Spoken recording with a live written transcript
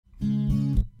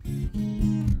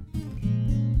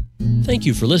Thank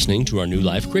you for listening to our New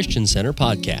Life Christian Center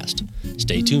podcast.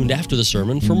 Stay tuned after the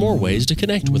sermon for more ways to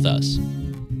connect with us.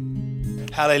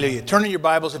 Hallelujah. Turn in your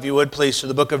Bibles, if you would, please, to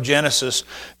the book of Genesis,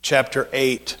 chapter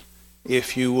 8,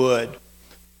 if you would.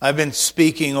 I've been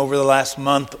speaking over the last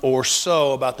month or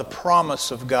so about the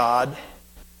promise of God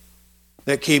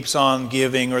that keeps on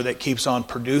giving or that keeps on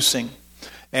producing.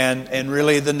 And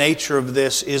really the nature of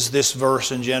this is this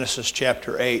verse in Genesis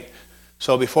chapter 8.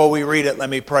 So before we read it,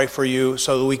 let me pray for you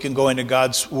so that we can go into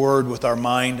God's Word with our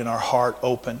mind and our heart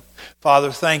open.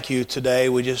 Father, thank you today.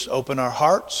 We just open our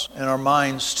hearts and our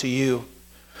minds to you.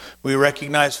 We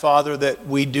recognize, Father, that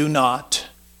we do not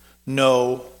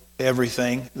know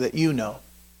everything that you know.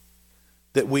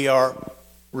 That we are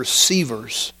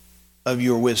receivers of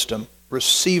your wisdom,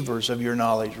 receivers of your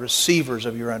knowledge, receivers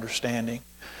of your understanding.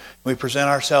 We present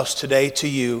ourselves today to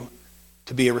you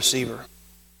to be a receiver.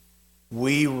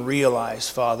 We realize,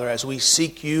 Father, as we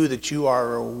seek you, that you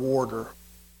are a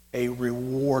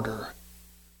rewarder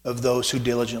of those who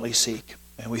diligently seek.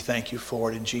 And we thank you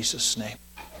for it in Jesus' name.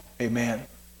 Amen.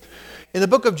 In the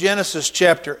book of Genesis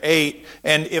chapter 8,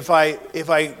 and if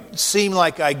I seem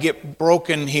like I get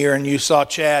broken here, and you saw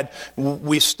Chad,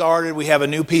 we have a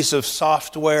new piece of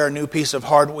software, a new piece of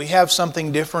hardware. We have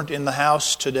something different in the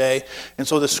house today. And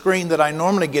so the screen that I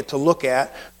normally get to look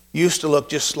at used to look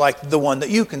just like the one that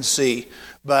you can see.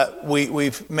 But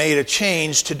we've made a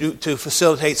change to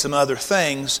facilitate some other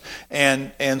things.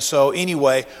 And so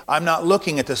anyway, I'm not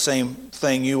looking at the same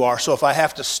thing you are. So if I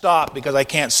have to stop because I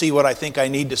can't see what I think I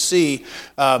need to see,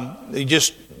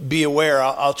 just be aware.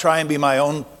 I'll try and be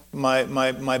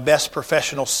my best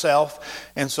professional self.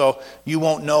 And so you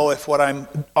won't know if what I'm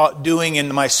doing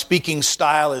in my speaking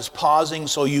style is pausing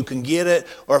so you can get it,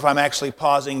 or if I'm actually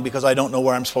pausing because I don't know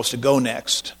where I'm supposed to go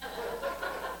next.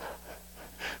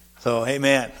 So,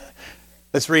 amen.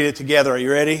 Let's read it together. Are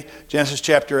you ready? Genesis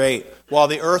chapter 8. While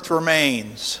the earth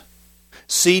remains,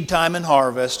 seed time and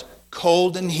harvest,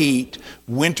 cold and heat,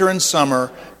 winter and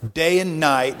summer, day and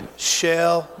night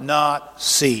shall not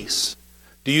cease.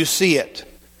 Do you see it?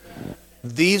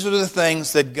 These are the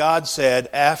things that God said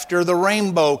after the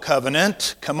rainbow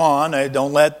covenant. Come on,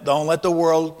 don't let the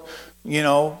world,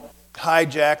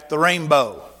 hijack the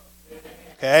rainbow.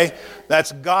 Okay?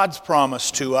 That's God's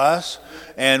promise to us.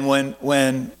 And when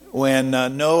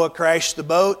Noah crashed the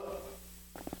boat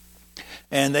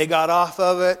and they got off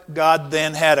of it, God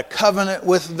then had a covenant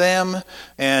with them,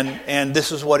 and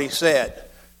this is what He said.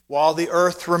 While the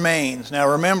earth remains. Now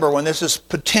remember, when this is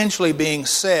potentially being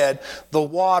said, the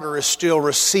water is still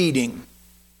receding.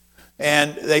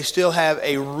 And they still have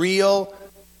a real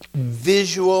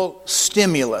visual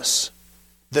stimulus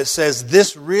that says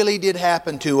this really did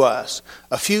happen to us.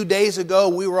 A few days ago,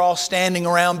 we were all standing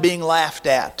around being laughed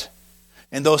at.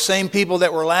 And those same people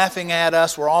that were laughing at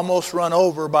us were almost run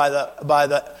over by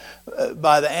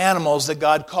the animals that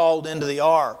God called into the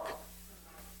ark.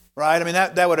 Right? I mean,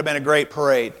 that would have been a great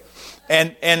parade.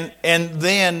 And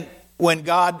then when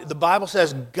the Bible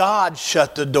says God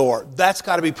shut the door, that's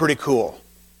got to be pretty cool.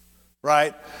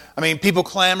 Right? I mean, people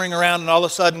clamoring around, and all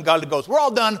of a sudden God goes, we're all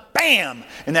done, bam!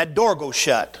 And that door goes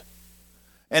shut.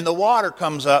 And the water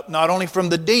comes up, not only from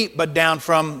the deep, but down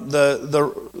from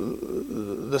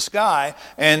the sky.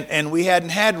 And we hadn't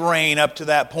had rain up to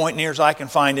that point, near as I can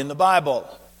find in the Bible.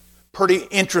 Pretty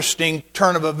interesting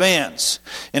turn of events.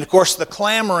 And of course, the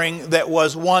clamoring that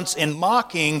was once in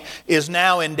mocking is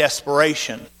now in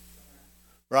desperation.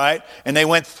 Right? And they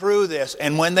went through this.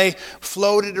 And when they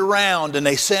floated around and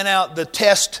they sent out the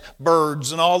test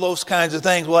birds and all those kinds of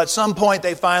things, well, at some point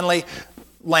they finally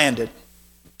landed.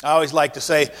 I always like to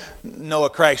say Noah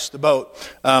crashed the boat.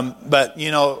 But,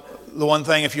 the one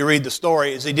thing, if you read the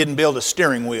story, is he didn't build a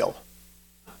steering wheel.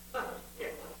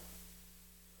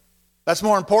 That's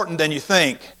more important than you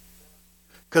think.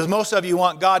 Because most of you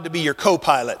want God to be your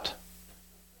co-pilot.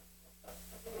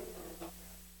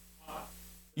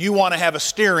 You want to have a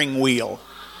steering wheel.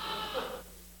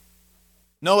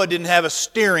 Noah didn't have a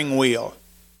steering wheel.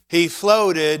 He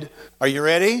floated. Are you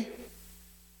ready?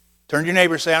 Turn to your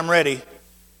neighbor and say, I'm ready.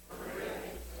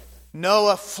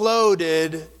 Noah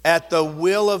floated at the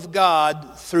will of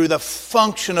God through the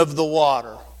function of the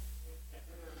water.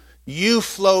 You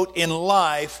float in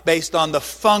life based on the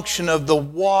function of the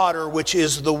water, which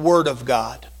is the Word of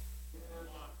God.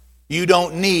 You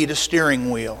don't need a steering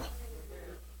wheel.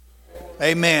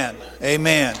 Amen.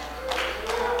 Amen.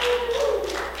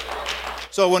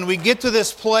 So when we get to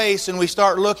this place and we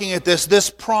start looking at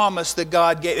this promise that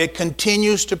God gave, it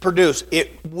continues to produce.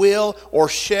 It will or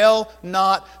shall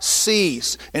not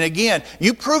cease. And again,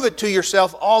 you prove it to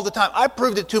yourself all the time. I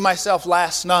proved it to myself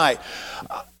last night.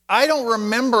 I don't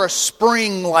remember a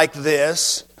spring like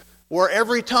this where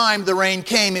every time the rain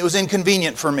came, it was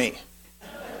inconvenient for me.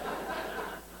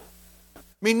 I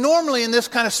mean, normally in this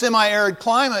kind of semi-arid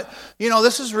climate,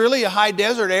 this is really a high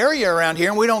desert area around here,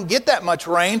 and we don't get that much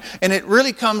rain, and it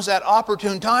really comes at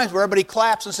opportune times where everybody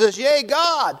claps and says, "Yay,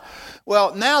 God!"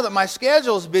 Well, now that my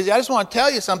schedule is busy, I just want to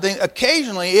tell you something.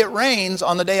 Occasionally, it rains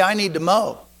on the day I need to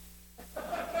mow.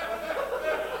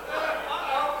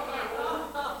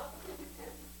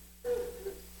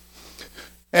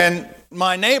 And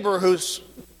my neighbor, who's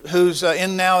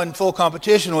now in full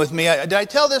competition with me, did I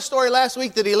tell this story last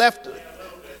week that he left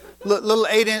little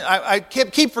 8-inch? I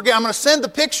keep forgetting. I'm going to send the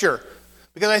picture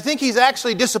because I think he's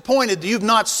actually disappointed that you've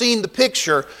not seen the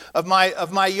picture of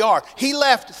my yard. He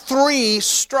left 3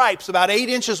 stripes about 8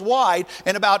 inches wide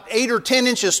and about 8 or 10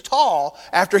 inches tall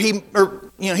after he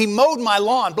mowed my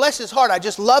lawn. Bless his heart, I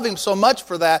just love him so much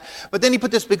for that. But then he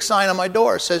put this big sign on my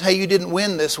door. It says, "Hey, you didn't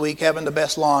win this week having the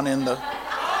best lawn in the..."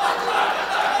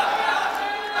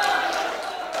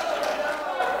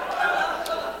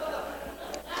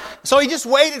 So he just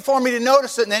waited for me to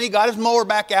notice it, and then he got his mower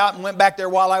back out and went back there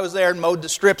while I was there and mowed the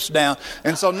strips down.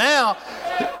 And so now,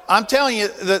 I'm telling you,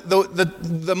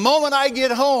 the moment I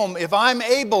get home, if I'm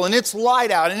able and it's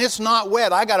light out and it's not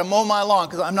wet, I got to mow my lawn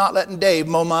because I'm not letting Dave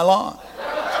mow my lawn.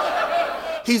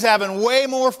 He's having way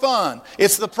more fun.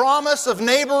 It's the promise of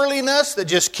neighborliness that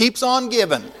just keeps on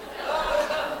giving.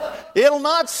 It'll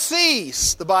not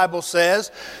cease, the Bible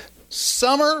says.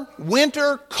 Summer,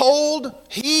 winter, cold,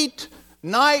 heat,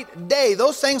 night, day,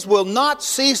 those things will not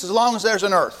cease as long as there's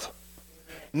an earth.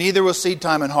 Neither will seed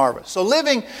time and harvest. So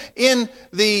living in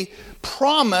the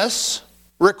promise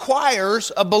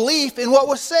requires a belief in what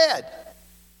was said.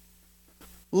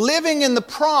 Living in the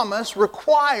promise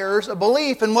requires a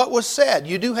belief in what was said.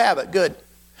 You do have it, good.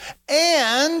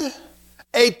 And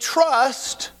a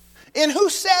trust in who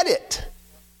said it.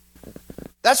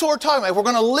 That's what we're talking about. If we're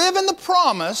going to live in the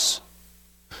promise,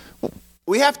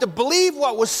 we have to believe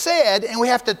what was said, and we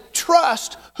have to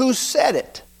trust who said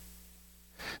it.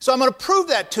 So I'm going to prove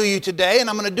that to you today, and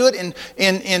I'm going to do it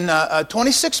in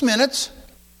 26 minutes.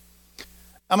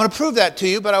 I'm going to prove that to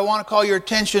you, but I want to call your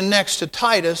attention next to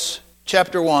Titus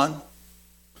chapter 1,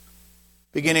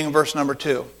 beginning in verse number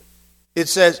 2. It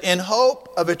says, "In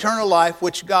hope of eternal life,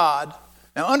 which God..."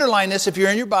 Now underline this if you're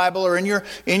in your Bible or in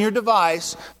your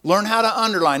device. Learn how to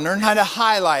underline, learn how to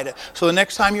highlight it. So the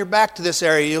next time you're back to this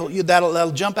area,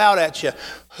 that'll jump out at you.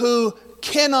 "Who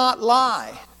cannot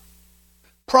lie,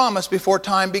 promised before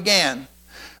time began,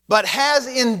 but has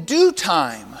in due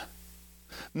time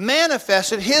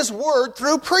manifested His word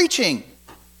through preaching."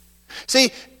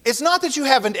 See, it's not that you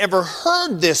haven't ever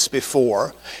heard this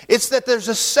before. It's that there's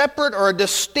a separate or a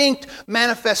distinct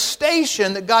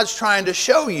manifestation that God's trying to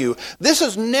show you. This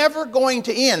is never going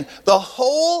to end. The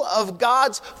whole of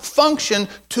God's function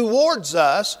towards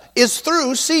us is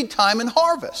through seed time and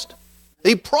harvest.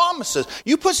 He promises.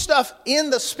 You put stuff in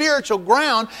the spiritual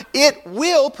ground, it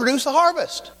will produce a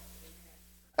harvest.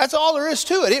 That's all there is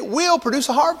to it. It will produce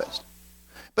a harvest.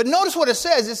 But notice what it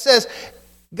says. It says,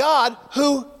 God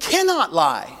who cannot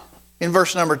lie, in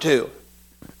verse number 2.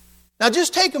 Now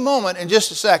just take a moment in just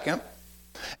a second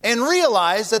and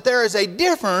realize that there is a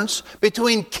difference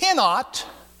between cannot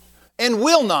and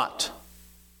will not.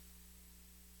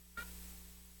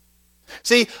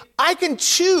 See, I can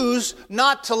choose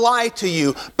not to lie to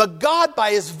you, but God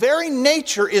by His very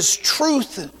nature is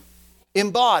truth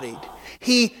embodied.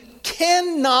 He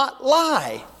cannot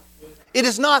lie. It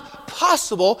is not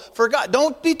possible for God.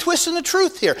 Don't be twisting the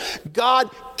truth here. God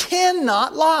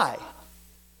cannot lie.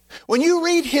 When you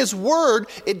read His Word,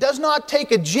 it does not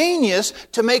take a genius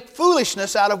to make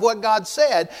foolishness out of what God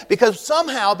said, because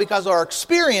our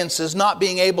experiences not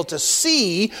being able to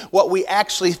see what we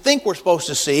actually think we're supposed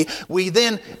to see, we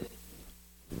then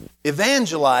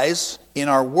evangelize in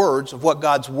our words of what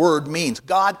God's Word means.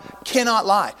 God cannot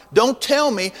lie. Don't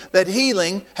tell me that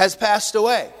healing has passed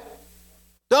away.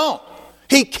 Don't.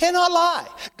 He cannot lie.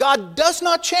 God does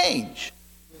not change.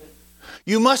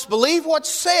 You must believe what's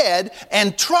said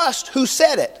and trust who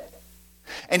said it.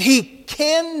 And He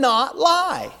cannot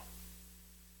lie.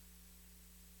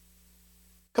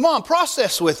 Come on,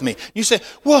 process with me. You say,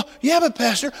 well, yeah, but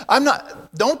Pastor, I'm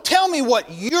not. Don't tell me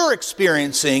what you're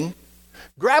experiencing.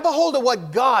 Grab a hold of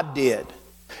what God did.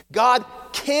 God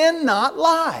cannot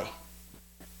lie.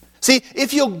 See,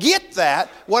 if you'll get that,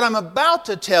 what I'm about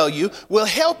to tell you will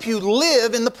help you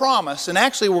live in the promise. And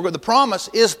actually, the promise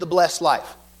is the blessed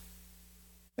life.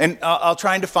 And I'll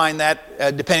try and define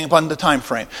that depending upon the time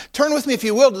frame. Turn with me, if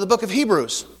you will, to the book of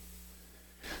Hebrews.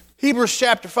 Hebrews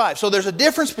chapter 5. So there's a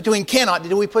difference between cannot.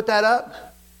 Did we put that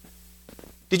up?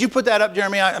 Did you put that up,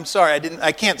 Jeremy? I'm sorry, I didn't.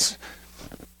 I can't.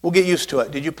 We'll get used to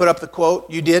it. Did you put up the quote?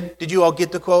 You did? Did you all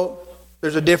get the quote?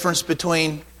 There's a difference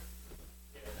between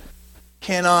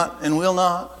cannot and will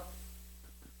not.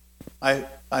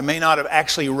 I may not have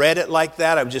actually read it like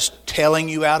that. I'm just telling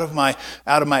you out of my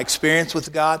experience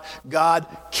with God. God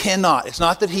cannot. It's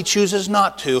not that He chooses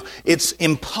not to. It's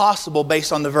impossible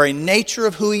based on the very nature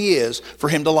of who He is for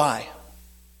Him to lie.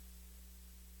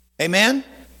 Amen?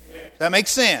 That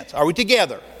makes sense. Are we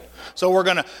together? So we're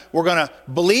gonna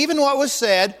believe in what was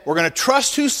said. We're going to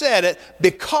trust who said it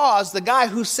because the guy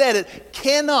who said it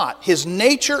cannot. His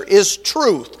nature is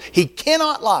truth. He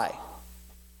cannot lie.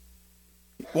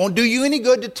 Won't do you any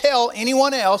good to tell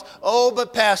anyone else, oh,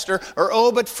 but pastor, or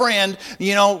oh, but friend,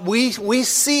 we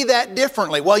see that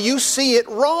differently. Well, you see it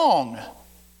wrong.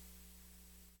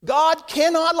 God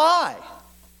cannot lie.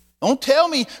 Don't tell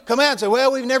me, come out and say,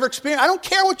 well, we've never experienced. I don't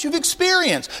care what you've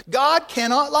experienced. God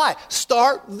cannot lie.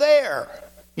 Start there.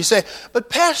 You say, but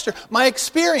pastor, my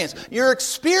experience. Your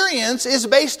experience is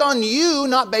based on you,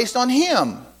 not based on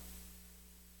Him.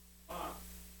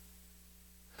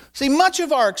 See, much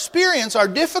of our experience, our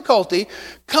difficulty,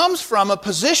 comes from a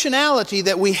positionality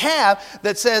that we have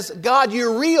that says, God,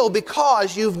 you're real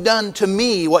because you've done to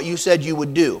me what you said you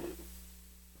would do.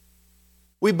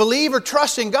 We believe or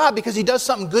trust in God because He does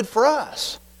something good for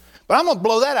us. But I'm going to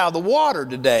blow that out of the water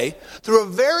today through a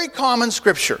very common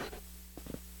scripture.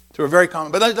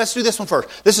 But let's do this one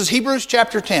first. This is Hebrews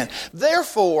chapter 10.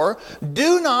 Therefore,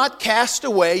 do not cast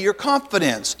away your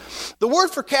confidence. The word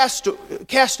for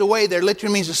cast away there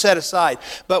literally means to set aside.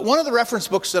 But one of the reference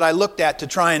books that I looked at to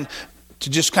try and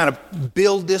to just kind of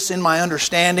build this in my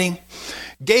understanding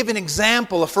gave an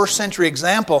example, a first century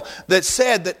example, that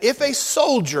said that if a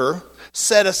soldier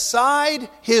set aside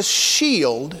his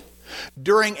shield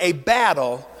during a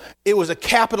battle, it was a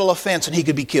capital offense and he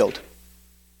could be killed.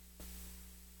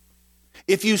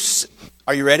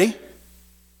 Are you ready?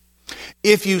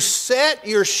 If you set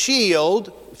your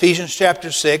shield, Ephesians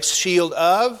chapter 6, shield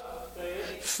of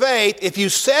faith, if you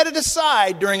set it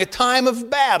aside during a time of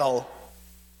battle,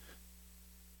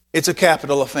 it's a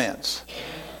capital offense.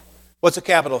 What's a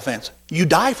capital offense? You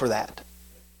die for that.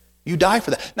 You die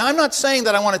for that. Now, I'm not saying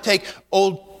that I want to take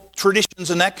old traditions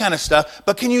and that kind of stuff,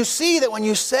 but can you see that when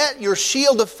you set your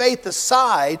shield of faith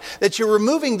aside, that you're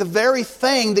removing the very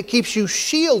thing that keeps you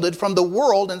shielded from the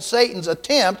world and Satan's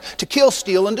attempt to kill,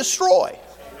 steal, and destroy?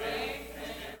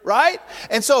 Right?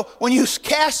 And so when you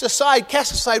cast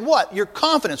aside what? Your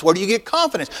confidence. Where do you get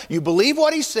confidence? You believe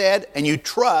what He said and you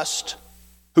trust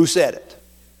who said it.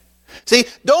 See,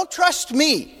 don't trust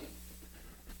me.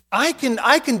 I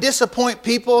can disappoint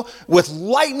people with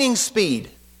lightning speed.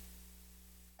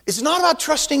 It's not about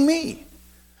trusting me.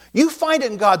 You find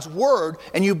it in God's Word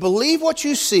and you believe what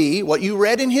you see, what you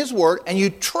read in His Word, and you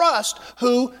trust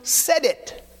who said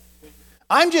it.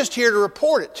 I'm just here to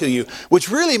report it to you, which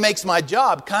really makes my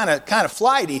job kind of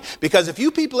flighty, because if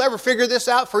you people ever figure this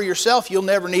out for yourself, you'll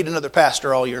never need another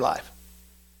pastor all your life.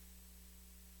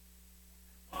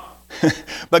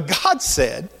 But God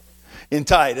said in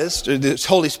Titus, the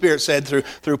Holy Spirit said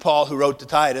through Paul who wrote to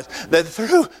Titus, that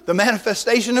through the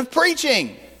manifestation of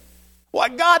preaching,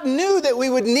 God knew that we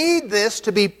would need this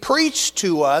to be preached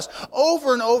to us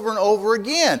over and over and over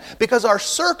again, because our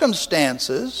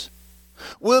circumstances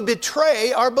will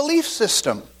betray our belief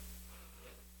system.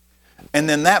 And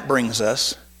then that brings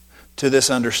us to this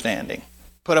understanding.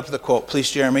 Put up the quote, please,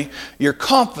 Jeremy. Your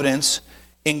confidence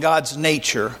in God's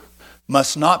nature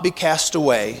must not be cast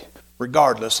away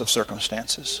regardless of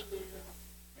circumstances.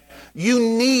 You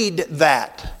need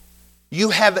that. You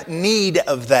have need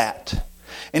of that.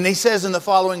 And he says in the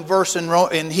following verse,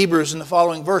 in Hebrews, in the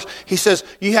following verse, he says,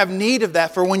 you have need of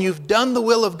that, for when you've done the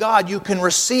will of God, you can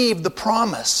receive the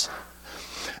promise.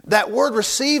 That word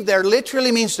receive there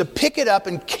literally means to pick it up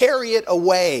and carry it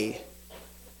away.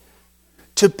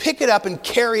 To pick it up and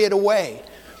carry it away.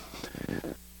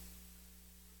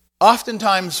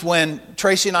 Oftentimes when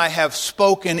Tracy and I have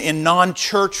spoken in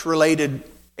non-church related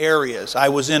areas, I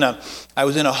was in a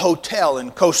hotel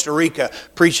in Costa Rica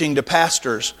preaching to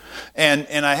pastors,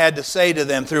 and I had to say to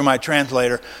them through my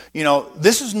translator,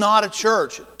 this is not a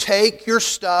church. Take your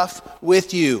stuff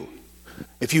with you.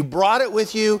 If you brought it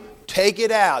with you, take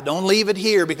it out. Don't leave it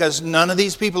here, because none of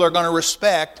these people are going to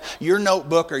respect your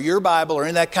notebook or your Bible or any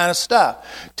of that kind of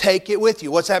stuff. Take it with you.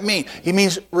 What's that mean? It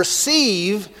means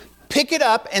receive. Pick it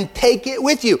up and take it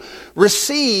with you.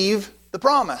 Receive the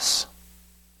promise.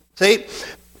 See,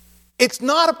 it's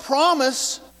not a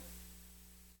promise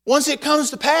once it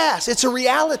comes to pass. It's a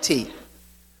reality.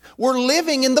 We're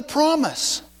living in the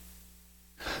promise.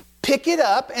 Pick it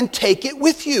up and take it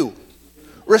with you.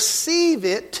 Receive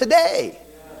it today.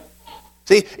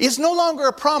 See, it's no longer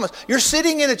a promise. You're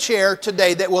sitting in a chair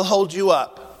today that will hold you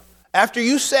up. After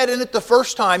you sat in it the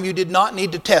first time, you did not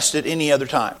need to test it any other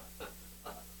time.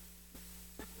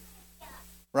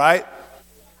 Right?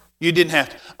 You didn't have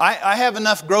to. I have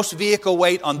enough gross vehicle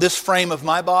weight on this frame of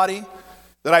my body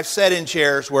that I've sat in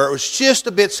chairs where it was just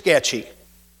a bit sketchy.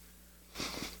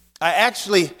 I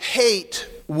actually hate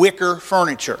wicker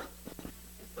furniture.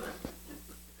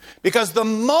 Because the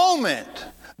moment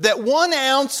that 1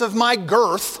 ounce of my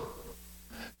girth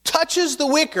touches the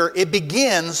wicker, it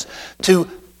begins to,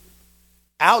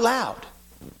 out loud,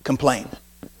 complain.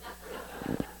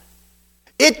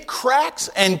 It cracks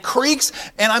and creaks,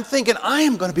 and I'm thinking, I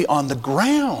am going to be on the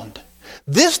ground.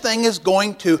 This thing is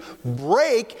going to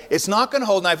break. It's not going to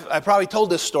hold. And I've probably told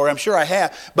this story. I'm sure I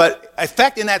have. But in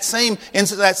fact, in that same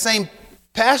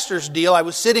pastor's deal, I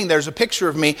was sitting, there's a picture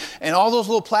of me, and all those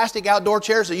little plastic outdoor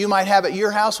chairs that you might have at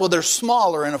your house, well, they're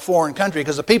smaller in a foreign country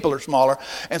because the people are smaller.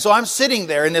 And so I'm sitting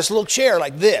there in this little chair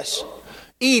like this,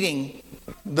 eating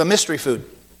the mystery food.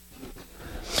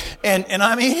 And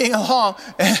I'm eating along,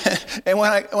 and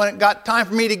when it got time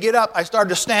for me to get up, I started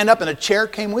to stand up, and a chair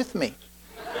came with me.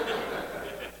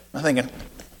 I'm thinking,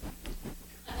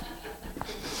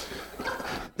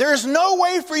 there's no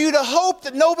way for you to hope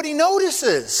that nobody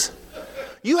notices.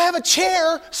 You have a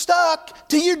chair stuck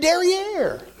to your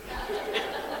derriere.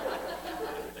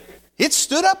 It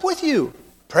stood up with you.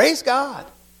 Praise God.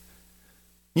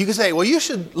 You can say, well, you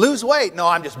should lose weight. No,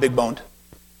 I'm just big-boned.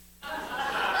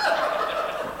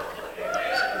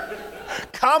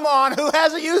 Come on, who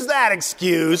hasn't used that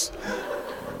excuse?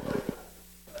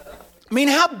 I mean,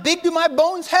 how big do my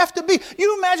bones have to be?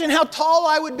 You imagine how tall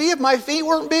I would be if my feet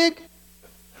weren't big?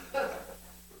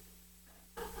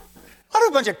 What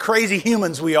a bunch of crazy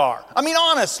humans we are. I mean,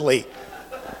 honestly.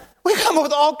 We come up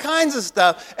with all kinds of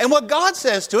stuff. And what God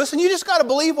says to us, and you just got to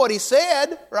believe what He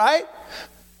said, right?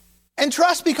 And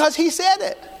trust because He said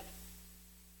it.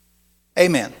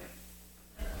 Amen.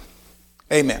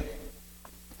 Amen.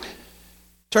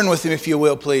 Turn with me, if you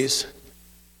will, please,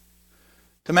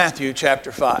 to Matthew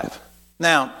chapter 5.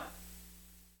 Now,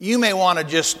 you may want to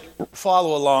just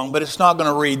follow along, but it's not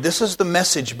going to read. This is the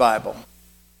Message Bible.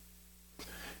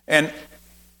 And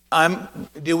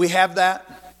do we have that?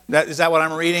 Is that what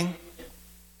I'm reading?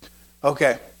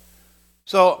 Okay.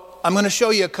 So I'm going to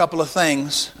show you a couple of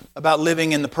things about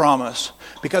living in the promise,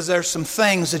 because there's some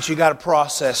things that you got to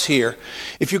process here.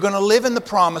 If you're going to live in the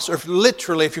promise, or if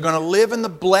you're going to live in the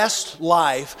blessed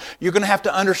life, you're going to have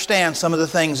to understand some of the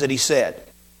things that He said.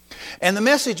 And the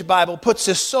Message Bible puts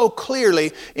this so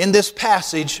clearly in this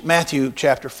passage, Matthew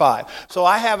chapter 5. So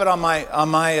I have it on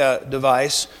my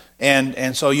device,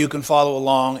 and so you can follow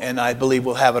along, and I believe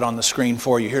we'll have it on the screen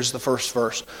for you. Here's the first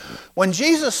verse. When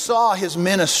Jesus saw His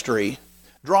ministry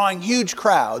drawing huge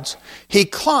crowds, He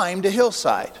climbed a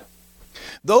hillside.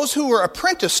 Those who were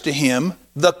apprenticed to Him,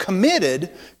 the committed,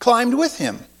 climbed with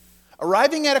Him.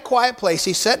 Arriving at a quiet place,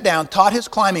 He sat down, taught His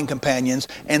climbing companions,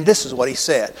 and this is what He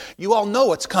said. You all know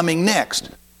what's coming next.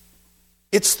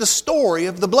 It's the story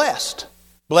of the blessed.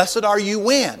 Blessed are you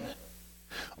when.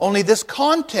 Only this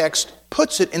context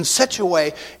puts it in such a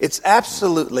way, it's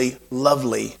absolutely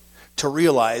lovely to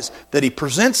realize that He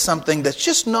presents something that's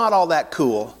just not all that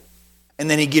cool, and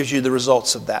then He gives you the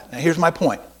results of that. Now here's my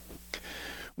point.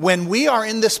 When we are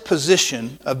in this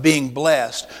position of being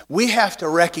blessed, we have to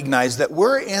recognize that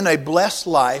we're in a blessed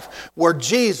life where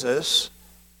Jesus,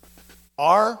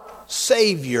 our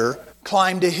Savior,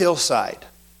 climbed a hillside.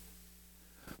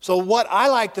 So what I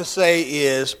like to say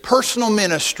is personal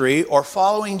ministry or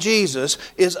following Jesus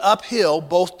is uphill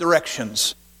both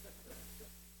directions.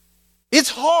 It's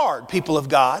hard, people of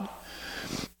God.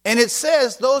 And it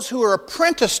says those who are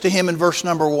apprenticed to Him in verse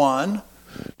number 1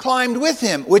 climbed with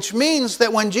Him, which means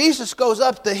that when Jesus goes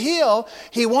up the hill,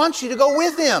 He wants you to go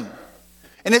with Him.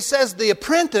 And it says the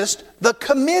apprenticed, the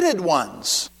committed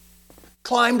ones,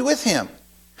 climbed with Him.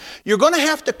 You're going to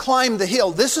have to climb the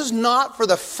hill. This is not for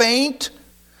the faint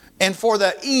and for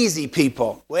the easy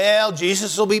people. Well,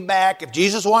 Jesus will be back. If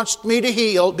Jesus wants me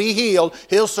to be healed,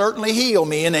 He'll certainly heal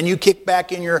me. And then you kick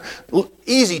back in your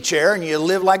easy chair and you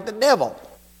live like the devil.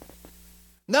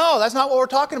 No, that's not what we're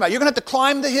talking about. You're going to have to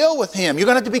climb the hill with Him. You're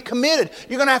going to have to be committed.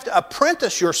 You're going to have to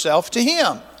apprentice yourself to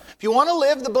Him. If you want to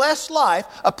live the blessed life,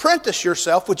 apprentice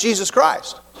yourself with Jesus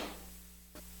Christ.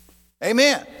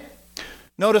 Amen.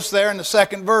 Notice there in the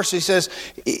second verse, He says,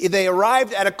 they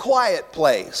arrived at a quiet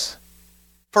place.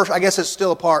 First, I guess it's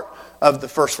still a part of the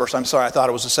first verse. I'm sorry, I thought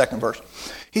it was the second verse.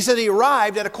 He said He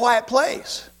arrived at a quiet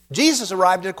place. Jesus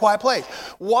arrived at a quiet place.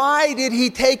 Why did He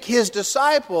take His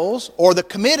disciples, or the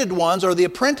committed ones, or the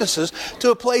apprentices,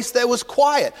 to a place that was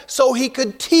quiet? So He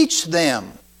could teach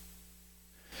them.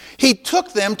 He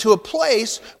took them to a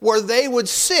place where they would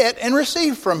sit and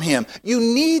receive from Him. You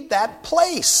need that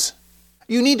place.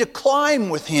 You need to climb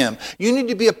with Him. You need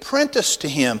to be apprenticed to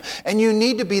Him. And you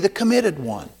need to be the committed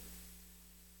one.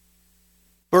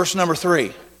 Verse number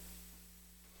 3.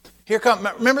 Here come.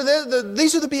 Remember,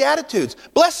 these are the Beatitudes.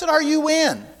 Blessed are you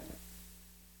when.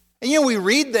 And we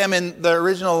read them in the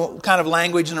original kind of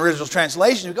language and original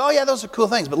translation. We go, oh yeah, those are cool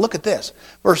things. But look at this.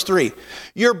 Verse 3.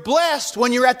 You're blessed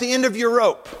when you're at the end of your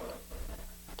rope.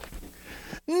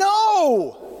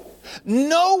 No.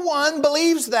 No one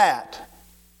believes that.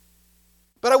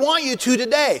 But I want you to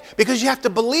today. Because you have to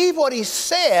believe what He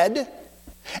said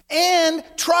and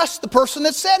trust the person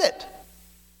that said it.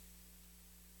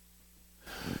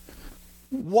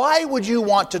 Why would you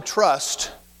want to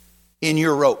trust in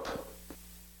your rope?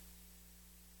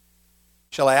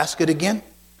 Shall I ask it again?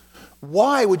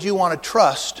 Why would you want to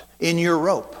trust in your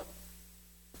rope?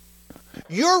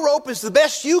 Your rope is the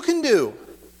best you can do.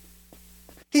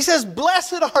 He says,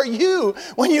 blessed are you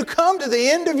when you come to the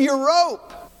end of your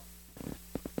rope.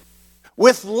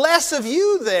 With less of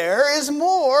you there is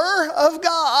more of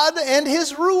God and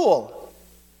His rule.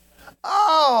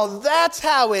 Oh, that's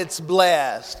how it's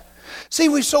blessed. See,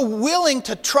 we're so willing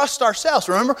to trust ourselves.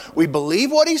 Remember, we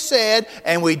believe what He said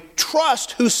and we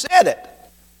trust who said it.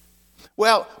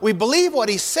 Well, we believe what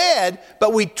He said,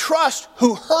 but we trust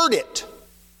who heard it.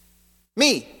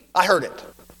 Me, I heard it.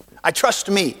 I trust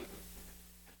me.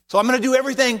 So I'm going to do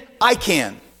everything I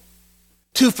can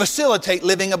to facilitate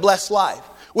living a blessed life,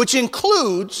 which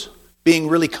includes being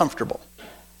really comfortable.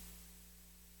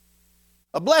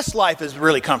 A blessed life is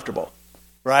really comfortable,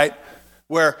 right?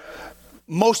 Where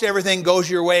most everything goes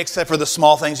your way except for the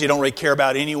small things you don't really care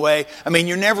about anyway. I mean,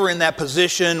 you're never in that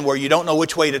position where you don't know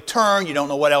which way to turn, you don't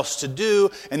know what else to do,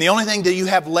 and the only thing that you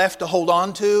have left to hold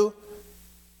on to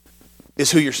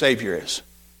is who your Savior is.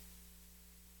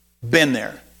 Been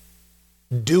there,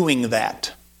 doing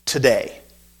that today.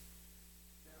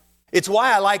 It's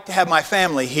why I like to have my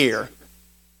family here.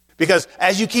 Because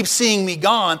as you keep seeing me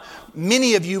gone,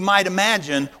 many of you might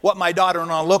imagine what my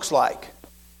daughter-in-law looks like.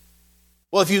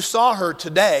 Well, if you saw her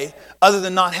today, other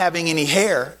than not having any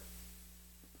hair,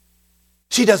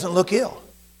 she doesn't look ill.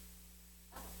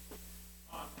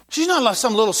 She's not like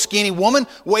some little skinny woman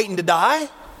waiting to die.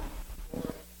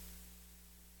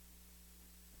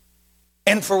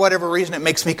 And for whatever reason, it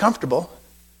makes me comfortable.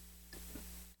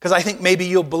 Because I think maybe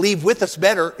you'll believe with us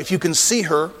better if you can see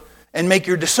her and make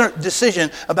your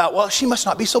decision about, well, she must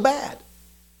not be so bad.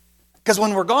 Because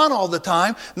when we're gone all the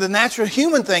time, the natural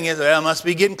human thing is, well, I must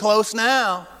be getting close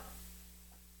now.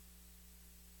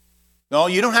 No,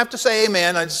 you don't have to say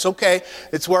amen. It's okay.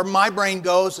 It's where my brain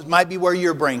goes. It might be where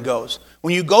your brain goes.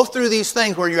 When you go through these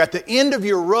things where you're at the end of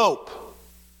your rope,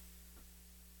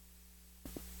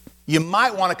 you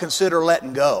might want to consider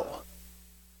letting go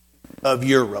of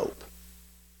your rope.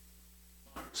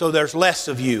 So there's less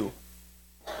of you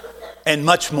and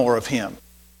much more of Him.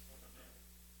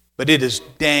 But it is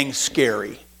dang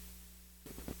scary.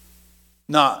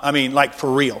 Like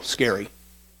for real scary.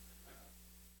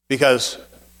 Because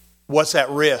what's at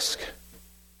risk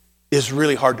is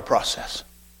really hard to process.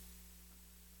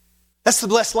 That's the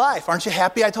blessed life. Aren't you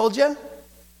happy I told you?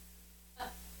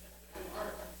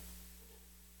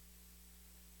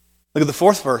 Look at the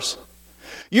 4th verse.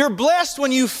 You're blessed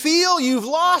when you feel you've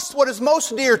lost what is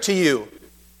most dear to you.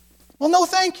 Well, no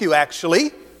thank you,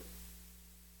 actually.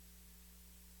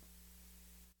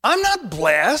 I'm not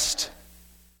blessed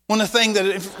when the thing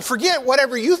that, forget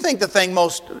whatever you think the thing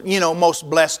most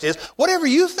blessed is. Whatever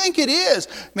you think it is,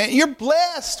 man, you're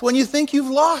blessed when you think you've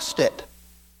lost it.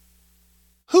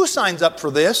 Who signs up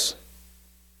for this?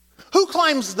 Who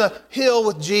climbs the hill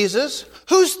with Jesus?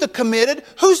 Who's the committed?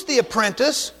 Who's the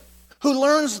apprentice? Who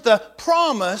learns the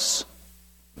promise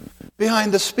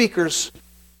behind the speaker's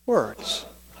words?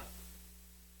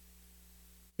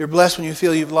 You're blessed when you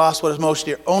feel you've lost what is most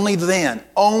dear. Only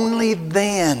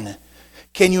then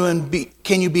can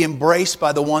you be embraced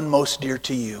by the one most dear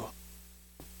to you.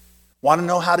 Want to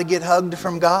know how to get hugged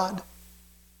from God?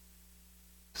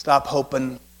 Stop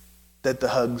hoping that the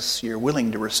hugs you're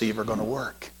willing to receive are going to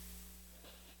work.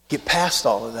 Get past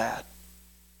all of that.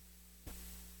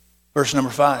 Verse number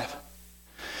 5.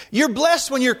 You're blessed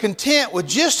when you're content with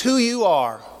just who you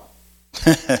are.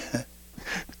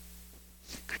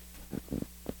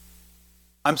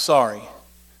 I'm sorry,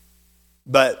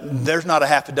 but there's not a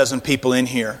half a dozen people in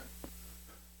here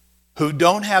who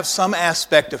don't have some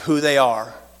aspect of who they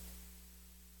are.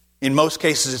 In most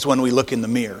cases, it's when we look in the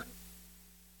mirror.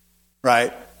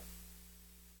 Right? I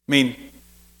mean,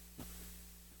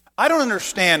 I don't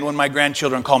understand when my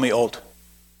grandchildren call me old.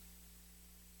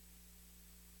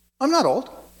 I'm not old.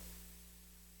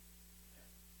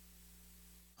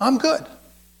 I'm good.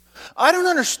 I don't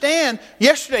understand.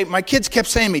 Yesterday, my kids kept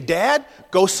saying to me, Dad,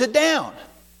 go sit down.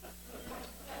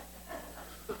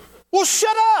 Well,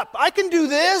 shut up. I can do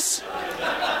this.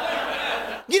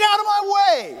 Get out of my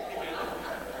way.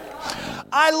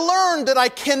 I learned that I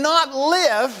cannot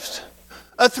lift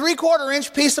a 3/4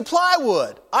 inch piece of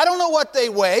plywood. I don't know what they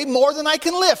weigh more than I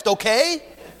can lift, okay?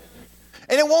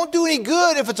 And it won't do any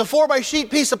good if it's a 4x sheet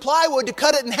piece of plywood to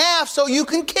cut it in half so you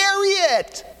can carry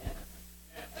it.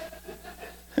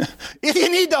 If you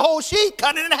need the whole sheet,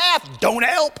 cut it in half. Don't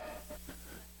help.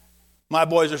 My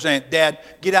boys are saying, Dad,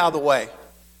 get out of the way.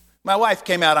 My wife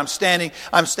came out, I'm standing,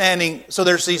 so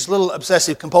there's these little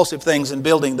obsessive compulsive things in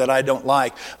building that I don't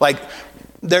like. Like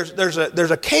there's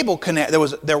a cable connect, there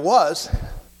was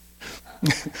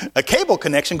a cable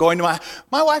connection going to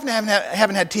my wife and I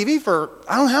haven't had TV for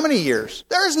I don't know how many years.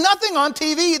 There is nothing on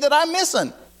TV that I'm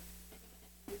missing.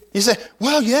 You say,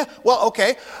 well, yeah, well,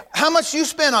 okay. How much you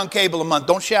spend on cable a month?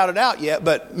 Don't shout it out yet,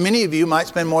 but many of you might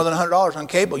spend more than $100 on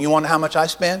cable. You want to know how much I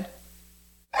spend?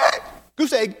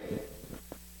 Goose egg.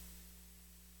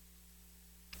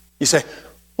 You say,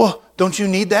 well, don't you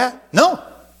need that? No.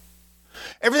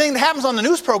 Everything that happens on the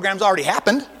news program's already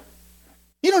happened.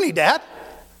 You don't need that.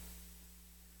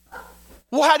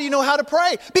 Well, how do you know how to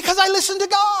pray? Because I listen to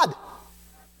God.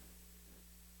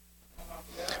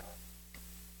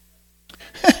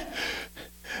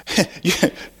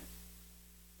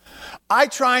 I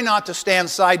try not to stand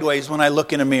sideways when I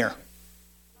look in a mirror.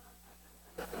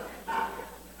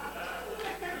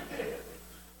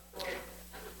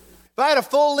 If I had a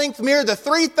full-length mirror, the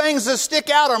 3 things that stick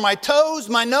out are my toes,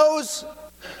 my nose,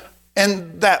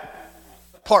 and that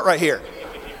part right here.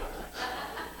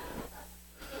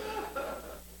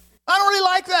 I don't really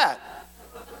like that.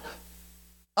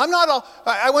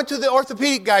 I went to the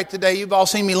orthopedic guy today. You've all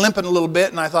seen me limping a little bit,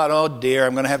 and I thought, oh dear,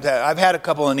 I'm going to have I've had a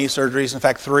couple of knee surgeries, in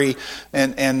fact 3,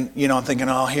 and I'm thinking,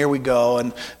 oh, here we go,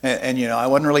 and I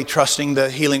wasn't really trusting the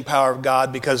healing power of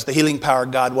God because the healing power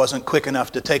of God wasn't quick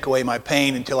enough to take away my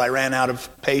pain until I ran out of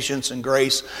patience and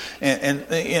grace, and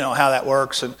how that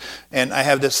works, and I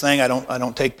have this thing, I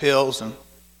don't take pills,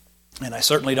 and I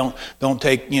certainly don't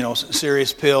take,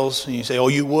 serious pills. And you say, oh,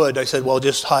 you would. I said, well,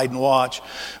 just hide and watch.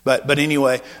 But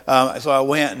anyway, so I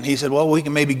went, and he said, well, we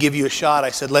can maybe give you a shot. I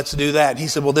said, let's do that. And he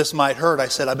said, well, this might hurt. I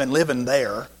said, I've been living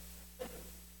there.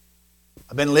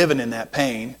 I've been living in that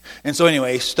pain. And so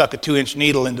anyway, he stuck a 2-inch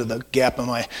needle into the gap of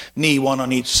my knee, one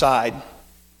on each side.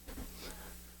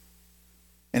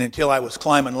 And until I was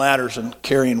climbing ladders and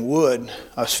carrying wood,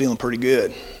 I was feeling pretty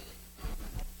good.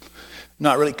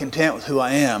 Not really content with who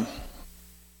I am.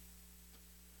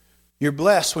 You're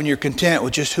blessed when you're content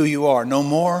with just who you are. No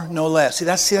more, no less. See,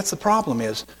 that's the problem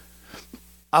is,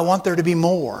 I want there to be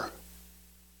more.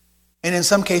 And in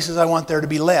some cases, I want there to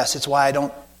be less. It's why I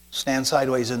don't stand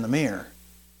sideways in the mirror.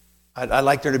 I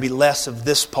like there to be less of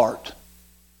this part.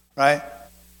 Right?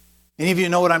 Any of you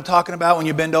know what I'm talking about when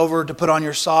you bend over to put on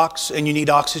your socks and you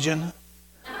need oxygen?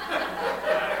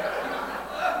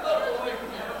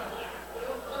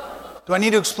 Do I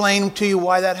need to explain to you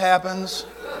why that happens?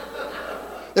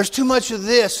 There's too much of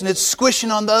this, and it's squishing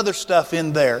on the other stuff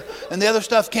in there. And the other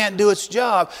stuff can't do its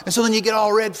job. And so then you get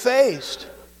all red-faced.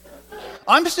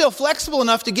 I'm still flexible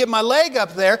enough to get my leg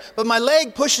up there, but my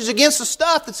leg pushes against the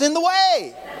stuff that's in the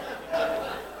way.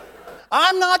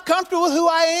 I'm not comfortable with who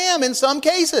I am in some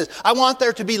cases. I want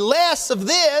there to be less of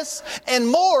this and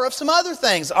more of some other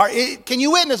things. Can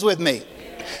you witness with me?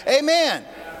 Amen.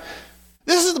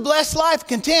 This is the blessed life,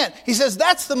 content. He says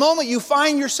that's the moment you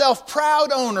find yourself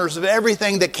proud owners of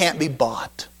everything that can't be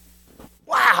bought.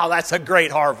 Wow, that's a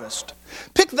great harvest.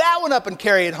 Pick that one up and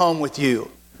carry it home with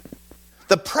you.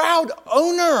 The proud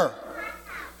owner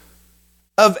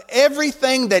of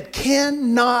everything that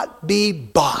cannot be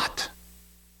bought.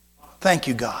 Thank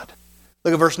you, God.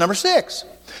 Look at verse number 6.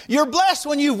 You're blessed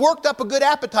when you've worked up a good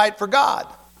appetite for God.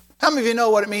 How many of you know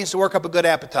what it means to work up a good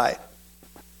appetite?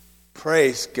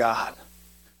 Praise God.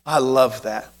 I love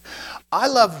that. I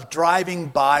love driving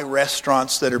by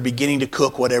restaurants that are beginning to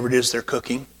cook whatever it is they're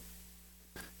cooking.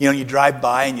 You drive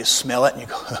by and you smell it and you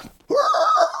go,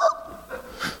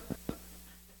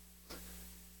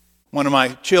 One of my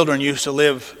children used to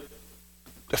live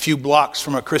a few blocks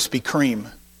from a Krispy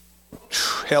Kreme.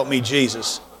 Help me,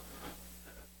 Jesus.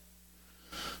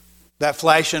 That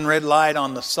flashing red light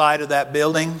on the side of that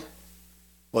building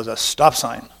was a stop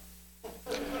sign.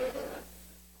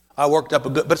 I worked up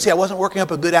I wasn't working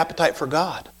up a good appetite for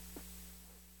God.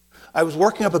 I was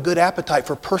working up a good appetite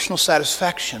for personal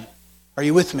satisfaction. Are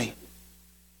you with me?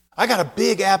 I got a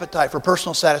big appetite for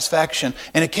personal satisfaction,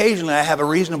 and occasionally I have a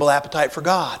reasonable appetite for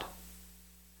God.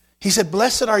 He said,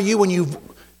 blessed are you when you've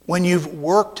when you've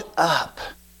worked up.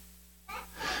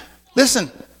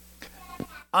 Listen,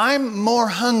 I'm more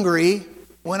hungry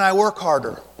when I work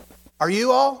harder. Are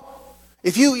you all?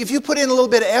 If you put in a little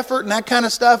bit of effort and that kind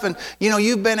of stuff, and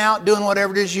you've been out doing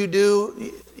whatever it is you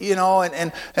do,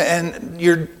 and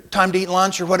your time to eat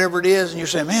lunch or whatever it is, and you're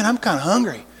saying, man, I'm kind of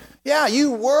hungry. Yeah,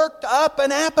 you worked up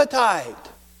an appetite.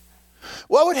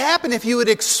 What would happen if you would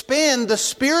expend the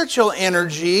spiritual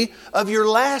energy of your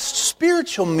last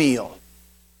spiritual meal?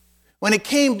 When it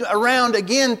came around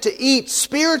again to eat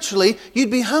spiritually,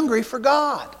 you'd be hungry for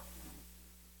God.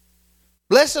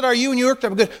 Blessed are you when you worked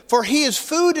up good, for He is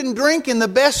food and drink in the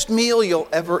best meal you'll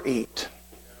ever eat.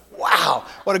 Wow,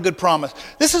 what a good promise.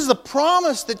 This is the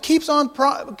promise that keeps on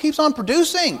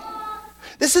producing.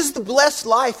 This is the blessed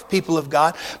life, people of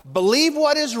God. Believe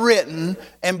what is written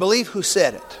and believe who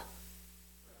said it.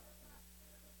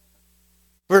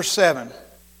 Verse 7.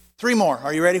 3 more.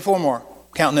 Are you ready? 4 more.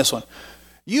 Counting this one.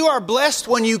 You are blessed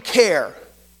when you care.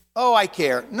 Oh, I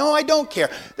care. No, I don't care.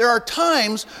 There are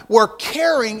times where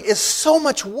caring is so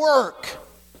much work.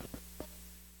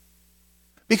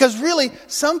 Because really,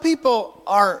 some people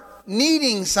are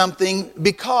needing something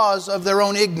because of their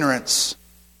own ignorance.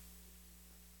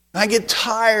 I get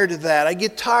tired of that. I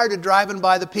get tired of driving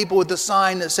by the people with the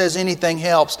sign that says anything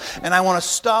helps. And I want to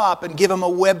stop and give them a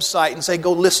website and say,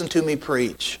 go listen to me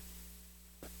preach.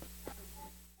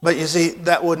 But you see,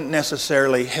 that wouldn't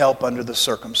necessarily help under the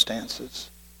circumstances.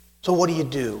 So what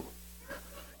do?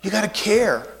 You got to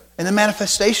care. And the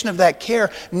manifestation of that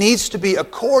care needs to be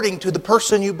according to the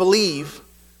person you believe,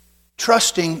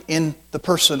 trusting in the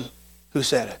person who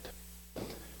said it.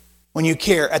 When you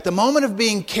care, at the moment of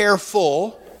being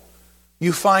careful,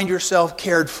 you find yourself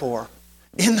cared for.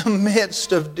 In the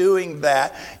midst of doing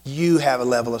that, you have a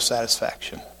level of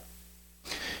satisfaction.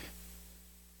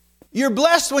 You're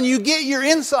blessed when you get your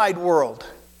inside world,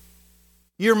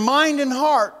 your mind and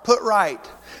heart put right.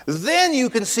 Then you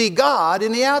can see God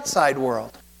in the outside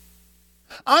world.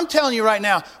 I'm telling you right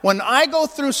now, when I go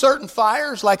through certain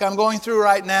fires like I'm going through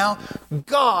right now,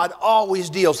 God always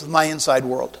deals with my inside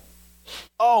world.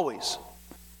 Always.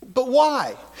 But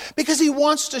why? Because He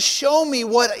wants to show me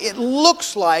what it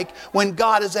looks like when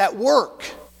God is at work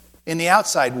in the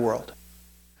outside world.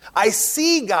 I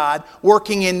see God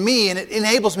working in me, and it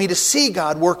enables me to see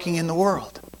God working in the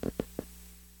world.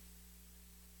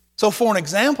 So for an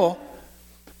example,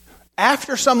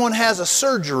 after someone has a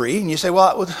surgery, and you say,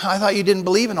 well, I thought you didn't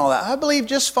believe in all that. I believe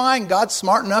just fine. God's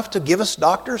smart enough to give us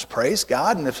doctors. Praise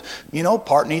God. And if,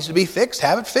 part needs to be fixed,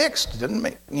 have it fixed. Didn't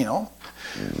make,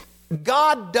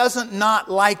 God doesn't not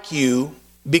like you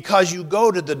because you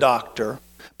go to the doctor,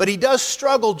 but He does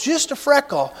struggle just a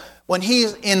freckle when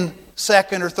He's in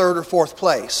second or third or fourth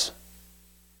place.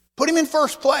 Put Him in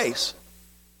first place.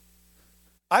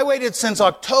 I waited since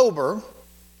October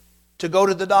to go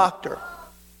to the doctor.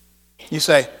 You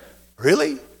say,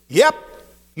 really? Yep.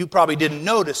 You probably didn't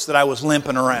notice that I was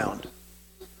limping around.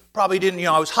 Probably didn't,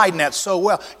 I was hiding that so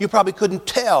well. You probably couldn't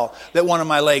tell that one of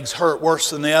my legs hurt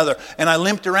worse than the other. And I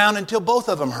limped around until both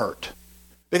of them hurt.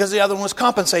 Because the other one was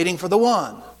compensating for the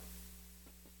one.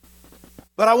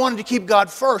 But I wanted to keep God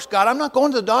first. God, I'm not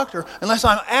going to the doctor unless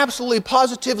I'm absolutely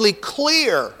positively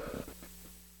clear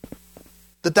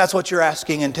that that's what you're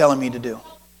asking and telling me to do.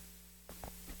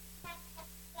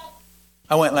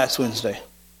 I went last Wednesday.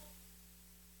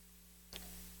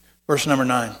 Verse number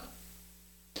 9.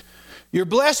 You're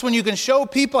blessed when you can show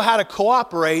people how to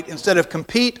cooperate instead of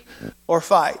compete or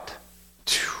fight.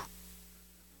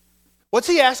 What's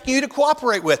He asking you to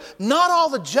cooperate with? Not all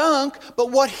the junk,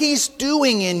 but what He's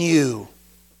doing in you.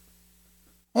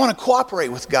 I want to cooperate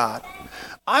with God.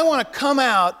 I want to come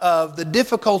out of the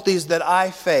difficulties that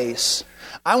I face.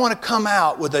 I want to come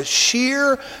out with a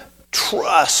sheer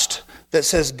trust that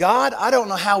says, God, I don't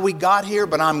know how we got here,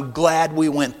 but I'm glad we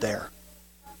went there.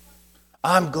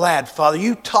 I'm glad, Father,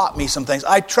 you taught me some things.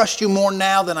 I trust you more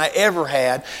now than I ever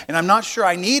had, and I'm not sure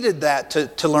I needed that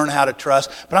to learn how to trust,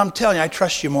 but I'm telling you, I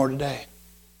trust you more today.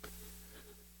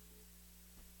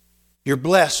 You're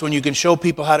blessed when you can show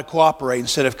people how to cooperate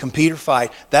instead of compete or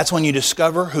fight. That's when you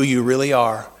discover who you really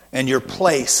are and your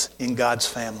place in God's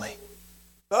family.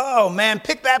 Oh man,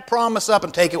 pick that promise up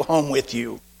and take it home with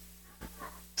you.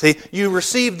 See, you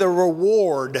receive the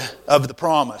reward of the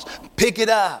promise. Pick it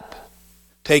up.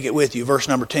 Take it with you. Verse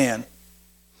number 10.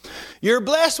 You're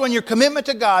blessed when your commitment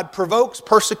to God provokes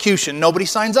persecution. Nobody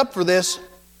signs up for this.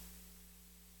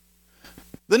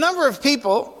 The number of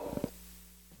people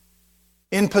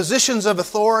in positions of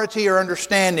authority or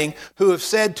understanding who have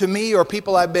said to me or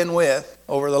people I've been with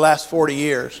over the last 40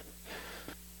 years,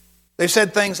 they've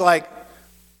said things like,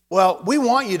 well, we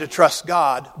want you to trust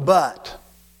God, but...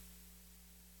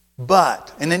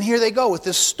 But, and then here they go with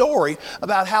this story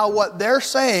about how what they're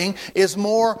saying is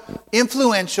more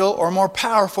influential or more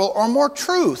powerful or more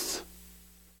truth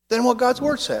than what God's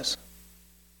Word says.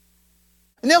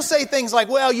 And they'll say things like,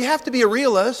 well, you have to be a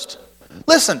realist.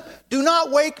 Listen, do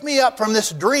not wake me up from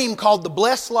this dream called the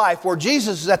blessed life where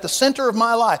Jesus is at the center of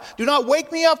my life. Do not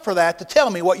wake me up for that to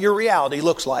tell me what your reality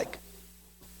looks like.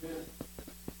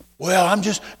 Well, I'm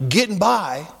just getting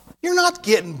by. You're not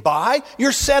getting by.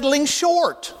 You're settling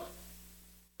short.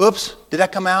 Oops, did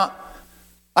that come out?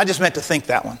 I just meant to think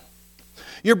that one.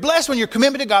 You're blessed when your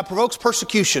commitment to God provokes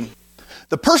persecution.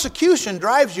 The persecution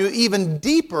drives you even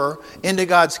deeper into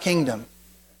God's kingdom.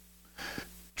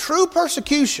 True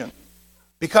persecution,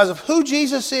 because of who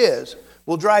Jesus is,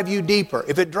 will drive you deeper.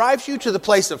 If it drives you to the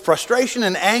place of frustration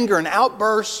and anger and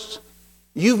outbursts,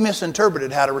 you've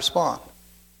misinterpreted how to respond.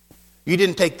 You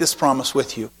didn't take this promise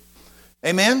with you.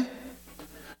 Amen?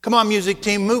 Come on, music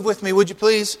team, move with me, would you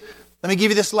please? Let me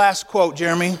give you this last quote,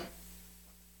 Jeremy.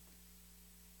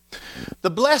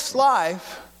 The blessed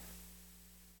life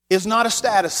is not a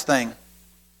status thing.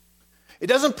 It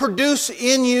doesn't produce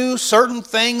in you certain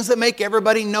things that make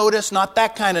everybody notice, not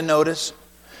that kind of notice,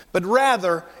 but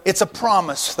rather it's a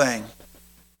promise thing.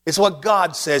 It's what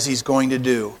God says He's going to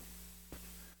do.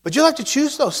 But you'll have to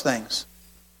choose those things.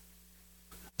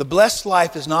 The blessed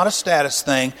life is not a status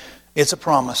thing, it's a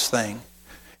promise thing.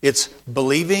 It's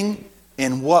believing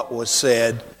in what was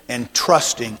said and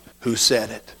trusting who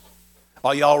said it.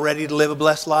 Are y'all ready to live a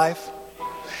blessed life?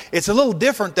 It's a little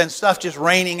different than stuff just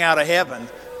raining out of heaven.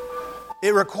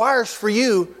 It requires for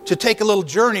you to take a little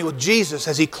journey with Jesus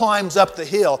as He climbs up the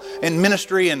hill. In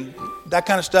ministry and that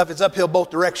kind of stuff, it's uphill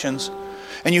both directions.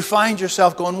 And you find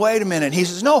yourself going, wait a minute. He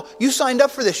says, no, you signed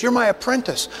up for this. You're my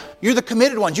apprentice. You're the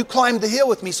committed ones. You climbed the hill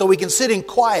with me so we can sit in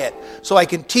quiet, so I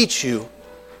can teach you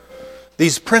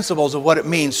these principles of what it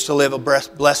means to live a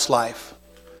blessed life.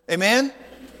 Amen?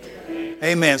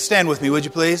 Amen. Stand with me, would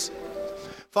you please?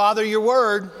 Father, your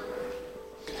word.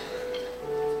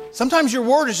 Sometimes your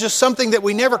word is just something that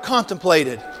we never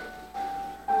contemplated.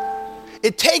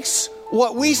 It takes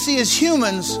what we see as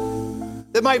humans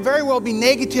that might very well be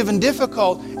negative and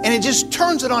difficult, and it just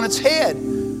turns it on its head.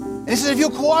 And He says, if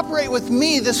you'll cooperate with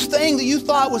me, this thing that you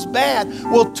thought was bad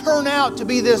will turn out to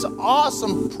be this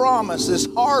awesome promise, this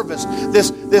harvest,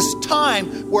 this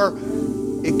time where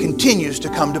it continues to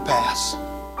come to pass.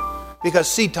 Because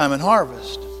seed time and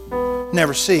harvest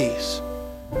never cease.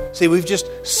 See, we've just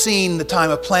seen the time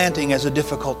of planting as a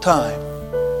difficult time.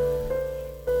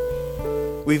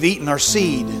 We've eaten our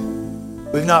seed.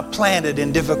 We've not planted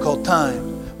in difficult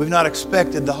time. We've not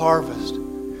expected the harvest.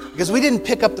 Because we didn't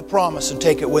pick up the promise and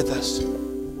take it with us.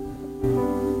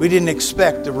 We didn't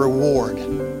expect the reward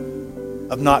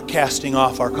of not casting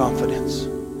off our confidence.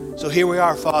 So here we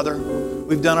are, Father.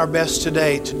 We've done our best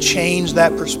today to change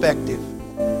that perspective.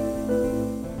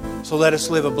 So let us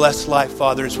live a blessed life,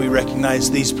 Father, as we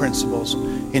recognize these principles.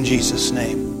 In Jesus'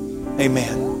 name,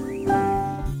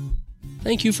 amen.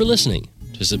 Thank you for listening.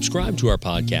 To subscribe to our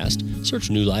podcast, search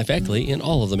New Life Eckley in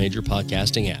all of the major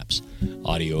podcasting apps.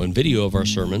 Audio and video of our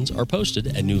sermons are posted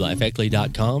at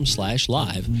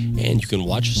newlifeeckley.com/live, and you can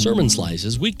watch sermon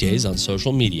slices weekdays on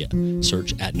social media.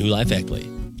 Search at New Life Eckley.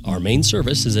 Our main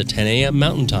service is at 10 a.m.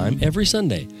 Mountain Time every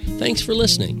Sunday. Thanks for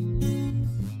listening.